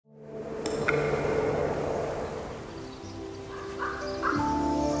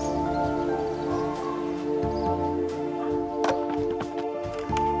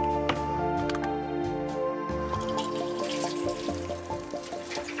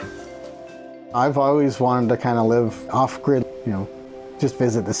I've always wanted to kind of live off-grid, you know, just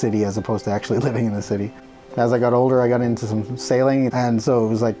visit the city as opposed to actually living in the city. As I got older, I got into some sailing, and so it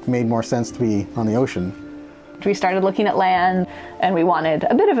was like made more sense to be on the ocean. We started looking at land, and we wanted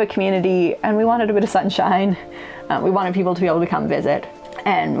a bit of a community, and we wanted a bit of sunshine. We wanted people to be able to come visit,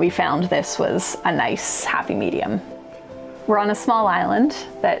 and we found this was a nice, happy medium. We're on a small island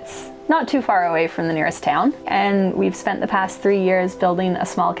that's not too far away from the nearest town, and we've spent the past 3 years building a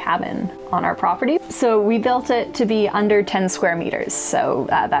small cabin on our property. So we built it to be under 10 square meters, so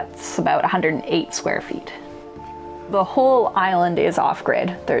that's about 108 square feet. The whole island is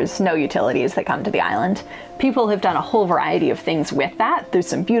off-grid. There's no utilities that come to the island. People have done a whole variety of things with that. There's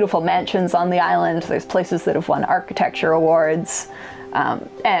some beautiful mansions on the island. There's places that have won architecture awards.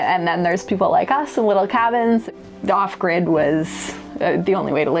 And then there's people like us in little cabins. The off-grid was the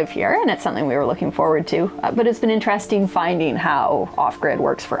only way to live here, and it's something we were looking forward to. But it's been interesting finding how off-grid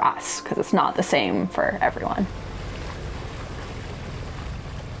works for us, because it's not the same for everyone.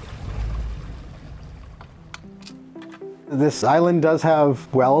 This island does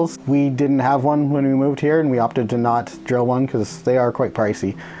have wells. We didn't have one when we moved here, and we opted to not drill one because they are quite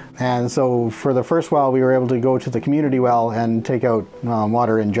pricey. And so for the first well, we were able to go to the community well and take out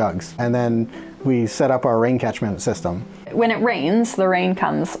water in jugs. And then we set up our rain catchment system. When it rains, the rain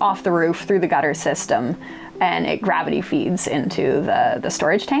comes off the roof through the gutter system, and it gravity feeds into the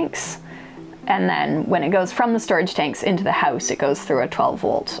storage tanks. And then when it goes from the storage tanks into the house, it goes through a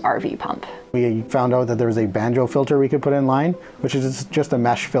 12-volt RV pump. We found out that there was a banjo filter we could put in line, which is just a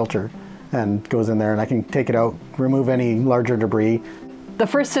mesh filter, and goes in there, and I can take it out, remove any larger debris. The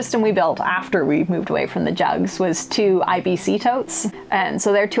first system we built after we moved away from the jugs was 2 IBC totes, and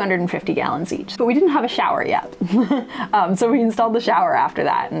so they're 250 gallons each. But we didn't have a shower yet, so we installed the shower after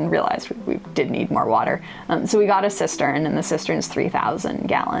that and realized we did need more water. So we got a cistern, and the cistern's 3,000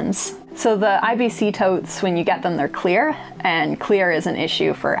 gallons. So the IBC totes, when you get them, they're clear, and clear is an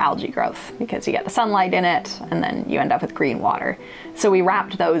issue for algae growth because you get the sunlight in it, and then you end up with green water. So we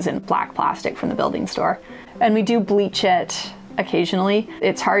wrapped those in black plastic from the building store, and we do bleach it occasionally.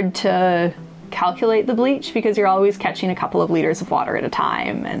 It's hard to calculate the bleach because you're always catching a couple of liters of water at a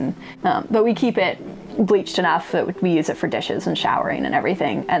time, and but we keep it bleached enough that we use it for dishes and showering and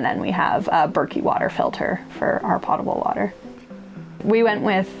everything, and then we have a Berkey water filter for our potable water. We went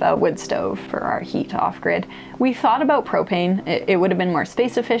with a wood stove for our heat off-grid. We thought about propane. It would have been more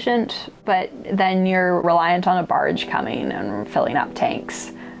space efficient, but then you're reliant on a barge coming and filling up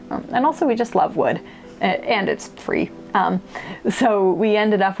tanks. And also we just love wood, and it's free. So we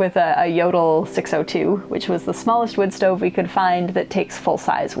ended up with a Yodel 602, which was the smallest wood stove we could find that takes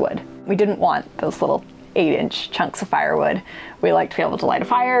full-size wood. We didn't want those little 8-inch chunks of firewood. We like to be able to light a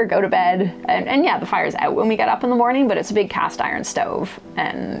fire, go to bed, and yeah, the fire's out when we get up in the morning, but it's a big cast iron stove,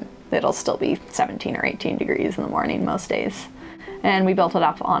 and it'll still be 17 or 18 degrees in the morning most days. And we built it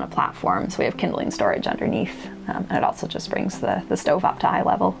up on a platform, so we have kindling storage underneath, and it also just brings the stove up to eye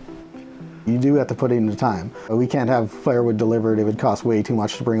level. You do have to put in the time. We can't have firewood delivered. It would cost way too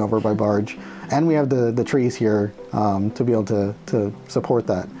much to bring over by barge. And we have the trees here to be able to support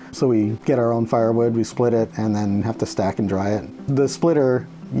that. So we get our own firewood, we split it, and then have to stack and dry it. The splitter,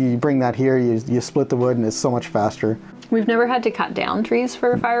 you bring that here, you split the wood, and it's so much faster. We've never had to cut down trees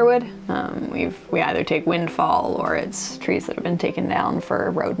for firewood. We either take windfall or it's trees that have been taken down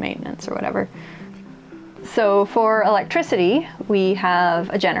for road maintenance or whatever. So for electricity, we have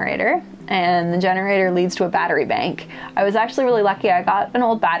a generator, and the generator leads to a battery bank. I was actually really lucky. I got an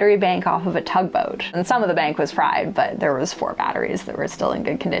old battery bank off of a tugboat, and some of the bank was fried, but there was 4 batteries that were still in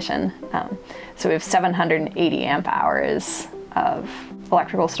good condition. So we have 780 amp hours of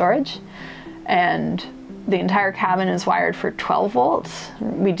electrical storage, and the entire cabin is wired for 12 volts.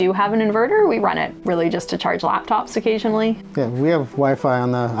 We do have an inverter. We run it really just to charge laptops occasionally. Yeah, we have Wi-Fi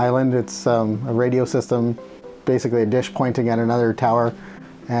on the island. It's a radio system, basically a dish pointing at another tower.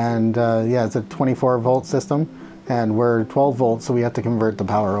 And yeah, it's a 24-volt system, and we're 12 volts, so we have to convert the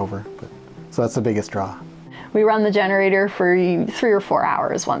power over. So that's the biggest draw. We run the generator for 3 or 4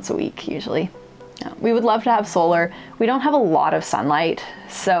 hours once a week, usually. We would love to have solar. We don't have a lot of sunlight,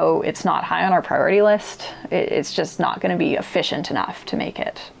 so it's not high on our priority list. It's just not going to be efficient enough to make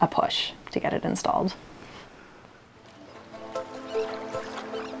it a push to get it installed.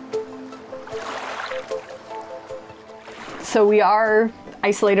 So we are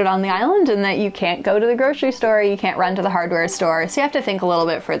isolated on the island in that you can't go to the grocery store, you can't run to the hardware store, so you have to think a little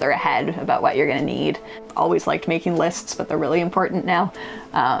bit further ahead about what you're going to need. Always liked making lists, but they're really important now,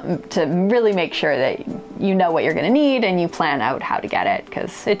 to really make sure that you know what you're going to need and you plan out how to get it,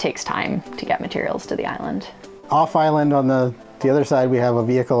 because it takes time to get materials to the island. Off island on the other side, we have a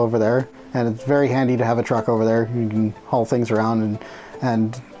vehicle over there, and it's very handy to have a truck over there. You can haul things around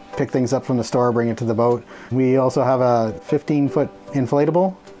and pick things up from the store, bring it to the boat. We also have a 15-foot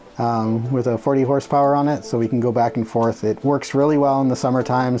inflatable with a 40 horsepower on it, so we can go back and forth. It works really well in the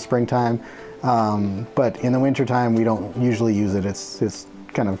summertime, springtime, but in the wintertime we don't usually use it. It's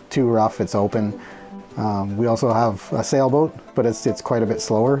kind of too rough, it's open. We also have a sailboat, but it's quite a bit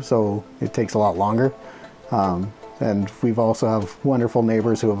slower, so it takes a lot longer. And we've also have wonderful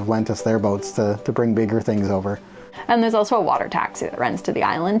neighbors who have lent us their boats to bring bigger things over. And there's also a water taxi that runs to the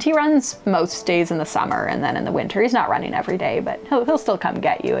island. He runs most days in the summer, and then in the winter he's not running every day, but he'll still come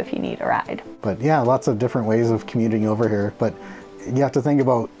get you if you need a ride. But yeah, lots of different ways of commuting over here. But you have to think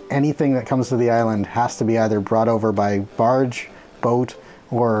about anything that comes to the island has to be either brought over by barge, boat,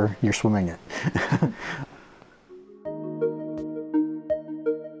 or you're swimming it.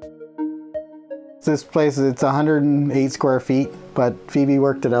 This place, it's 108 square feet, but Phoebe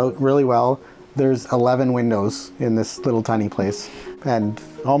worked it out really well. There's 11 windows in this little tiny place, and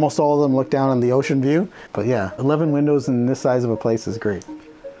almost all of them look down on the ocean view. But yeah, 11 windows in this size of a place is great.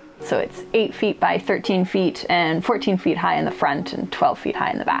 So it's 8 feet by 13 feet and 14 feet high in the front and 12 feet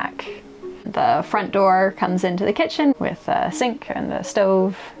high in the back. The front door comes into the kitchen with a sink and a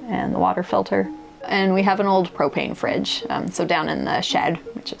stove and the water filter. And we have an old propane fridge, so down in the shed,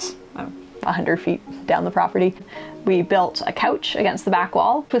 which is 100 feet down the property. We built a couch against the back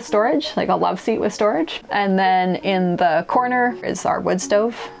wall with storage, like a love seat with storage. And then in the corner is our wood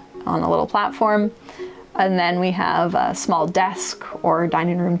stove on a little platform. And then we have a small desk or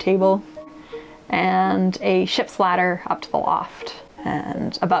dining room table and a ship's ladder up to the loft.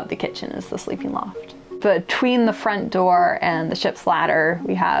 And above the kitchen is the sleeping loft. Between the front door and the ship's ladder,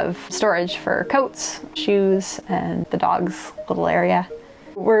 we have storage for coats, shoes, and the dog's little area.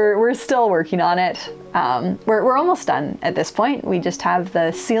 We're still working on it. We're almost done at this point. We just have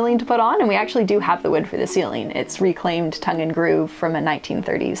the ceiling to put on, and we actually do have the wood for the ceiling. It's reclaimed tongue and groove from a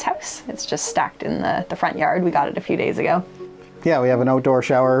 1930s house. It's just stacked in the front yard. We got it a few days ago. Yeah, we have an outdoor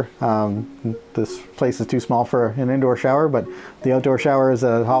shower. This place is too small for an indoor shower, but the outdoor shower is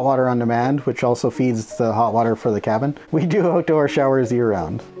a hot water on demand, which also feeds the hot water for the cabin. We do outdoor showers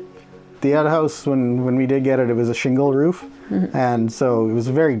year-round. The outhouse, when we did get it, it was a shingle roof, and so it was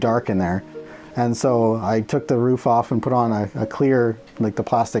very dark in there. And so I took the roof off and put on a clear, like the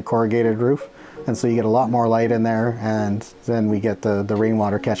plastic corrugated roof, and so you get a lot more light in there, and then we get the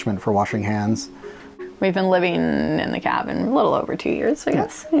rainwater catchment for washing hands. We've been living in the cabin a little over 2 years, I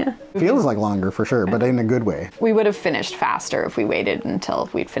guess. Yeah. Feels like longer for sure, but in a good way. We would have finished faster if we waited until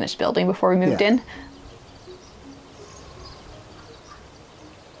we'd finished building before we moved in.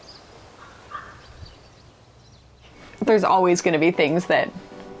 There's always going to be things that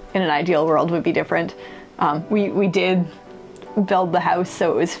in an ideal world would be different. We did build the house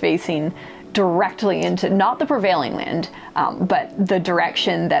so it was facing directly into not the prevailing wind, but the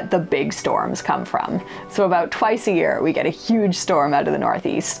direction that the big storms come from. So about twice a year we get a huge storm out of the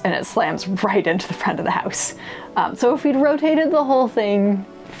northeast and it slams right into the front of the house. So if we'd rotated the whole thing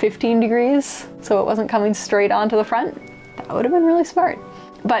 15 degrees so it wasn't coming straight onto the front, that would have been really smart.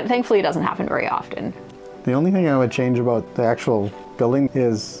 But thankfully it doesn't happen very often. The only thing I would change about the actual building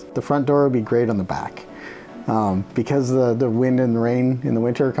is the front door would be great on the back. Because the wind and the rain in the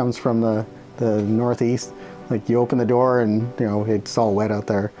winter comes from the northeast, like you open the door and it's all wet out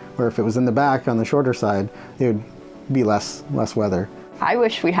there. Where if it was in the back on the shorter side, it would be less weather. I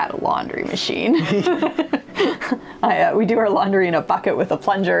wish we had a laundry machine. We do our laundry in a bucket with a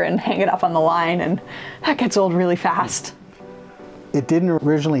plunger and hang it up on the line, and that gets old really fast. It didn't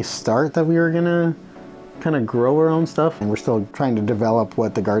originally start that we were gonna kind of grow our own stuff, and we're still trying to develop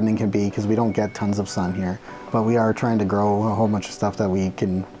what the gardening can be because we don't get tons of sun here, but we are trying to grow a whole bunch of stuff that we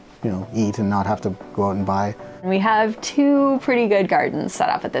can eat and not have to go out and buy. We have 2 pretty good gardens set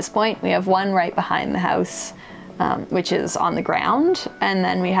up at this point. We have one right behind the house, which is on the ground, and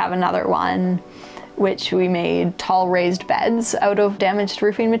then we have another one which we made tall raised beds out of damaged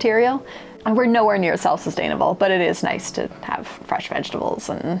roofing material. We're nowhere near self-sustainable, but it is nice to have fresh vegetables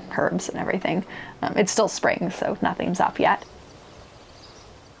and herbs and everything. It's still spring, so nothing's up yet.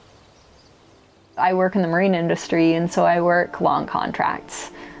 I work in the marine industry, and so I work long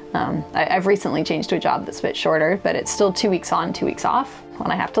contracts. I've recently changed to a job that's a bit shorter, but it's still 2 weeks on, 2 weeks off.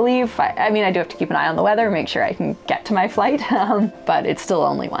 When I have to leave, I do have to keep an eye on the weather, make sure I can get to my flight, but it's still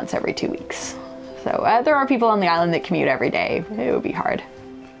only once every 2 weeks. So there are people on the island that commute every day. It would be hard.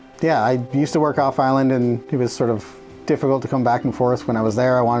 Yeah, I used to work off island, and it was sort of difficult to come back and forth. When I was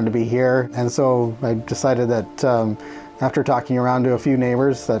there, I wanted to be here, and so I decided that after talking around to a few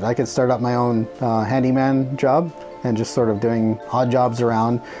neighbors that I could start up my own handyman job and just sort of doing odd jobs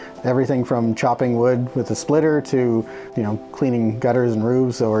around. Everything from chopping wood with a splitter to, you know, cleaning gutters and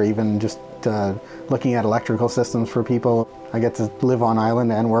roofs, or even just looking at electrical systems for people. I get to live on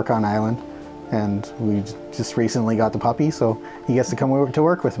island and work on island, and we just recently got the puppy, so he gets to come over to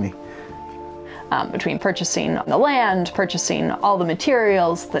work with me. Between purchasing the land, purchasing all the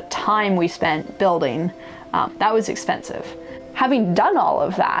materials, the time we spent building, that was expensive. Having done all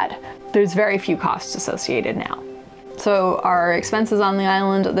of that, there's very few costs associated now. So our expenses on the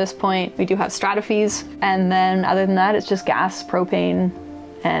island at this point, we do have strata fees, and then other than that, it's just gas, propane,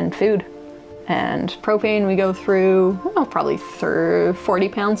 and food. And propane we go through, probably 40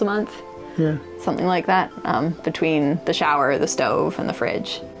 pounds a month. Yeah. Something like that, between the shower, the stove, and the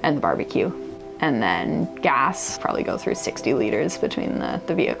fridge, and the barbecue. And then gas, probably go through 60 liters between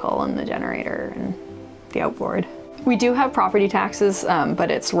the vehicle and the generator and the outboard. We do have property taxes,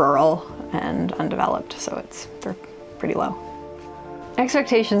 but it's rural and undeveloped, so they're pretty low.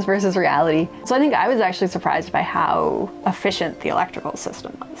 Expectations versus reality. So I think I was actually surprised by how efficient the electrical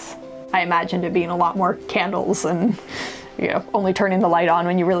system was. I imagined it being a lot more candles and, you know, only turning the light on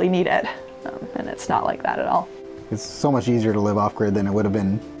when you really need it. And it's not like that at all. It's so much easier to live off-grid than it would have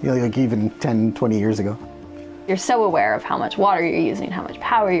been, you know, like even 10, 20 years ago. You're so aware of how much water you're using, how much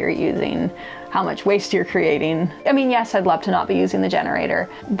power you're using, how much waste you're creating. I mean, yes, I'd love to not be using the generator,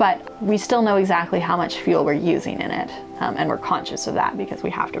 but we still know exactly how much fuel we're using in it. And we're conscious of that because we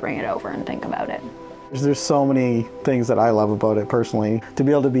have to bring it over and think about it. There's so many things that I love about it personally. To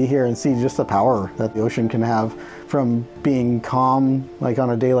be able to be here and see just the power that the ocean can have, from being calm, like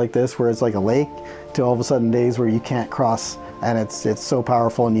on a day like this where it's like a lake, to all of a sudden days where you can't cross and it's so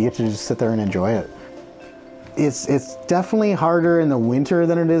powerful and you get to just sit there and enjoy it. It's definitely harder in the winter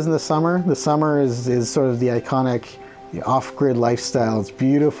than it is in the summer. The summer is sort of the iconic off-grid lifestyle. It's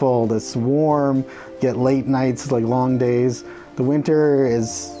beautiful, it's warm, you get late nights, like long days. The winter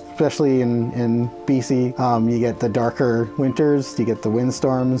is, especially in BC, you get the darker winters, you get the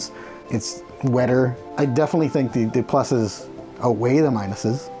windstorms, it's wetter. I definitely think the pluses outweigh the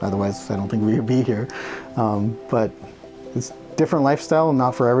minuses, otherwise I don't think we would be here. But it's different lifestyle,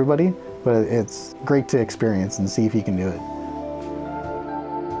 not for everybody, but it's great to experience and see if you can do it.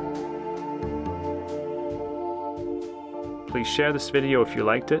 Please share this video if you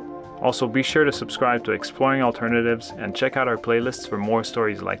liked it. Also, be sure to subscribe to Exploring Alternatives and check out our playlists for more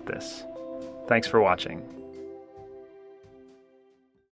stories like this. Thanks for watching.